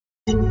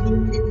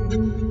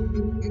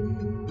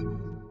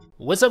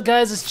What's up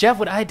guys, it's Jeff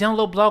with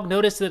iDownloadBlog.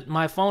 Notice that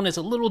my phone is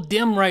a little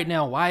dim right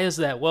now. Why is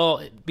that?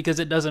 Well, because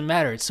it doesn't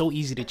matter. It's so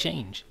easy to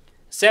change.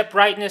 Set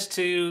brightness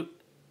to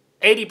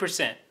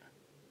 80%.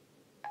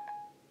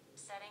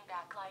 Setting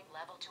backlight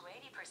level to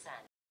 80%.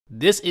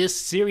 This is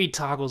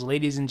SiriToggles,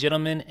 ladies and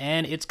gentlemen,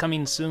 and it's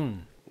coming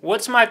soon.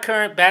 What's my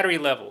current battery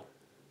level?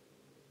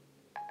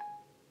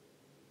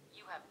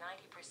 You have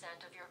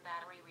 90% of your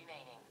battery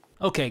remaining.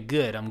 Okay,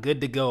 good. I'm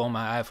good to go on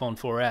my iPhone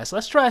 4S.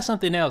 Let's try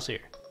something else here.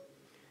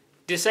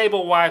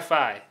 Disable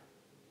Wi-Fi.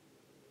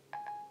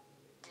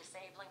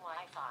 Disabling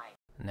Wi-Fi.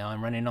 Now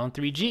I'm running on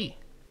 3G.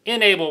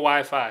 Enable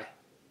Wi-Fi.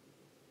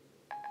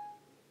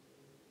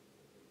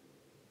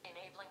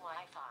 Enabling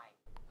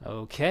Wi-Fi.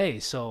 Okay,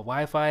 so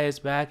Wi-Fi is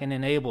back and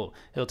enabled.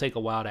 It'll take a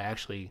while to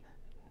actually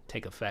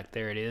take effect.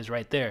 There it is,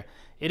 right there.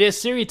 It is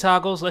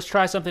SiriToggles. Let's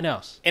try something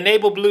else.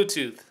 Enable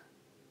Bluetooth.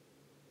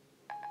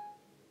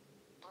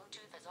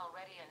 Bluetooth is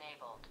already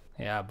enabled.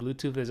 Yeah,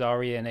 Bluetooth is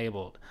already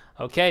enabled.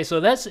 Okay, so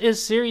that is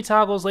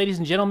SiriToggles, ladies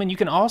and gentlemen. You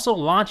can also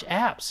launch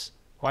apps.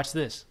 Watch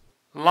this.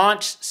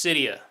 Launch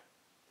Cydia.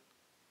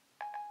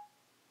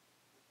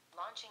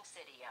 Launching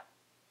Cydia.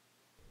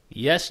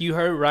 Yes, you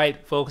heard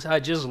right, folks. I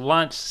just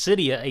launched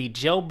Cydia, a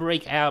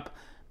jailbreak app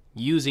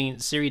using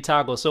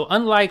SiriToggles. So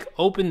unlike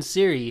Open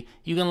Siri,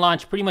 you can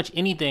launch pretty much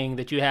anything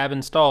that you have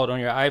installed on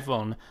your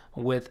iPhone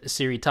with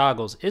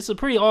SiriToggles. It's a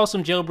pretty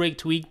awesome jailbreak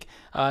tweak.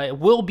 It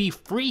will be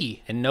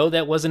free, and no,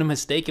 that wasn't a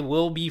mistake. It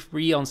will be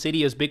free on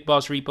Cydia's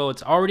BigBoss repo.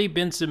 It's already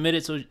been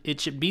submitted, so it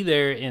should be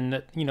there in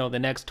the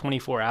next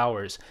 24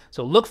 hours.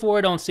 So look for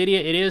it on Cydia.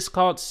 It is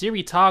called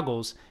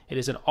SiriToggles. It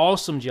is an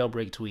awesome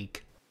jailbreak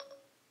tweak.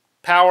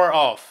 Power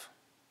off.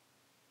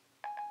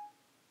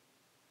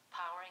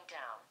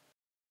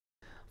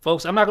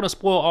 Folks, I'm not going to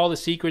spoil all the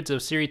secrets of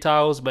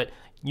SiriToggles, but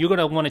you're going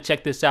to want to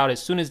check this out as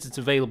soon as it's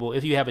available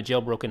if you have a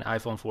jailbroken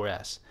iPhone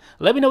 4S.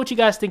 Let me know what you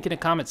guys think in the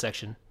comment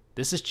section.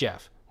 This is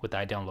Jeff with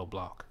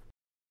iDownloadBlog.